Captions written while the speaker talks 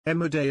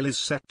Emmerdale is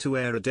set to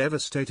air a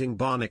devastating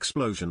barn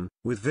explosion,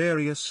 with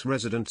various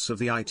residents of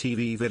the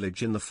ITV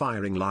village in the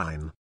firing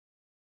line.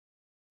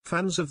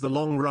 Fans of the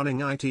long-running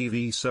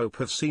ITV soap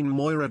have seen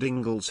Moira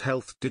Dingle's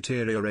health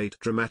deteriorate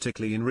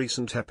dramatically in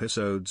recent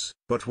episodes,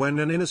 but when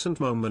an innocent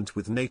moment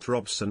with Nate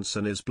Robson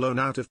is blown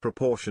out of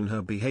proportion,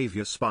 her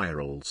behavior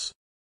spirals.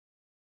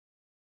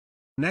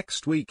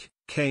 Next week,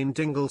 Kane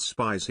Dingle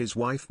spies his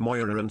wife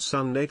Moira and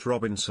son Nate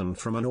Robinson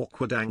from an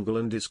awkward angle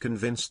and is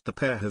convinced the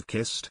pair have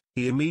kissed.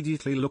 He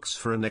immediately looks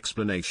for an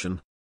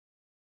explanation,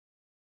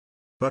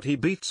 but he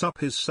beats up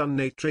his son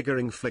Nate,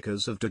 triggering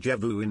flickers of déjà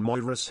vu in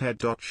Moira's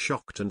head.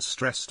 Shocked and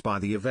stressed by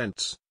the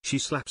events, she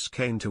slaps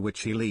Kane, to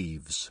which he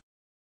leaves.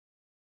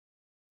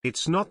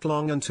 It's not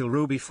long until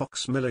Ruby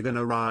Fox Milligan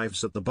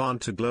arrives at the barn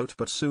to gloat,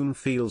 but soon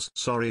feels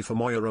sorry for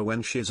Moira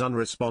when she's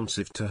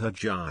unresponsive to her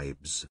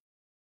jibes.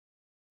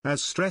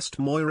 As stressed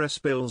Moira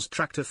spills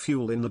tractor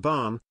fuel in the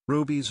barn,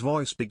 Ruby's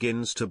voice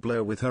begins to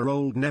blur with her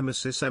old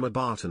nemesis Emma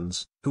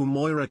Barton's, whom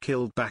Moira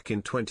killed back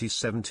in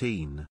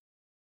 2017.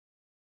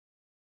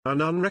 An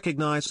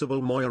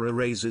unrecognizable Moira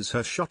raises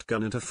her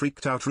shotgun at a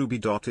freaked out Ruby.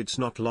 It's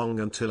not long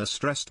until a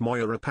stressed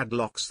Moira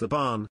padlocks the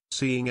barn,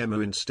 seeing Emma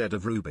instead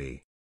of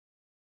Ruby.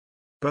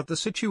 But the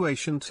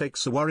situation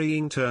takes a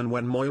worrying turn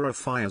when Moira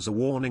fires a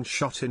warning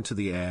shot into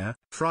the air,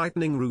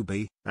 frightening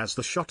Ruby, as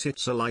the shot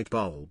hits a light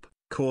bulb,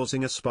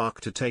 causing a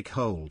spark to take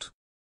hold.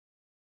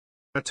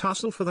 A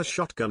tussle for the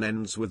shotgun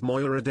ends with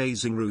Moira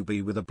dazing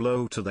Ruby with a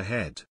blow to the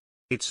head.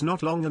 It's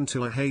not long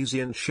until a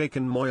hazy and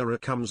shaken Moira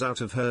comes out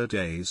of her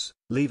daze,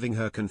 leaving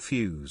her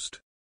confused.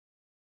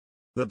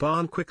 The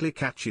barn quickly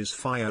catches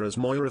fire as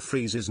Moira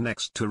freezes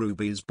next to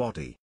Ruby's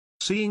body.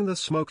 Seeing the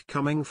smoke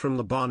coming from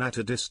the barn at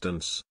a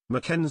distance,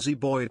 Mackenzie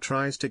Boyd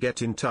tries to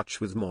get in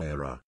touch with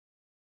Moira.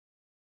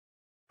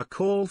 A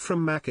call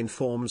from Mac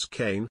informs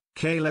Kane,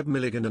 Caleb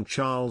Milligan and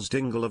Charles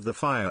Dingle of the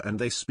fire, and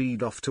they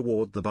speed off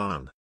toward the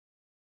barn.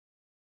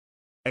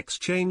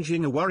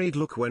 Exchanging a worried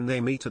look when they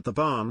meet at the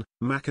barn,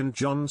 Mac and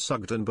John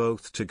Sugden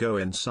both to go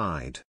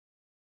inside.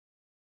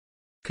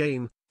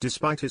 Kane,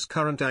 despite his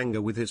current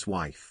anger with his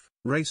wife,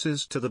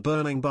 races to the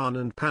burning barn,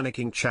 and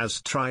panicking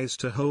Chaz tries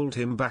to hold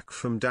him back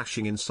from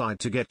dashing inside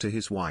to get to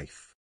his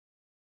wife.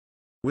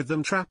 With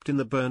them trapped in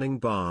the burning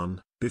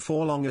barn,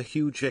 before long a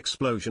huge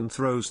explosion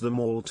throws them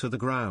all to the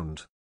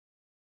ground.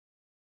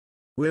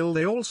 Will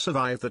they all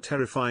survive the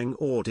terrifying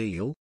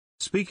ordeal?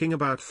 Speaking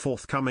about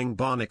forthcoming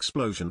barn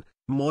explosion,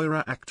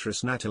 Moira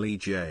actress Natalie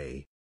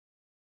J.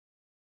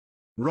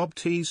 Robb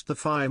teased the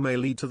fire may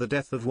lead to the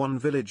death of one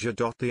villager.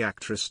 The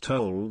actress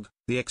told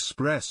The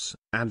Express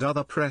and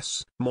other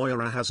press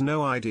Moira has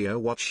no idea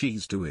what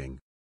she's doing.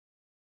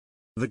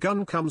 The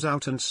gun comes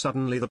out and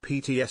suddenly the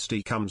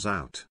PTSD comes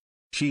out.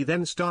 She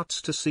then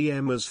starts to see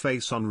Emma's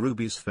face on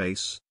Ruby's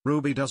face.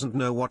 Ruby doesn't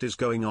know what is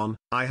going on.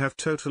 I have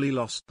totally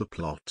lost the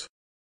plot.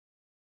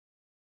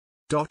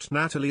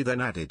 Natalie then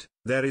added,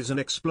 there is an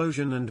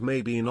explosion and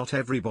maybe not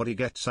everybody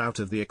gets out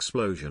of the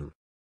explosion.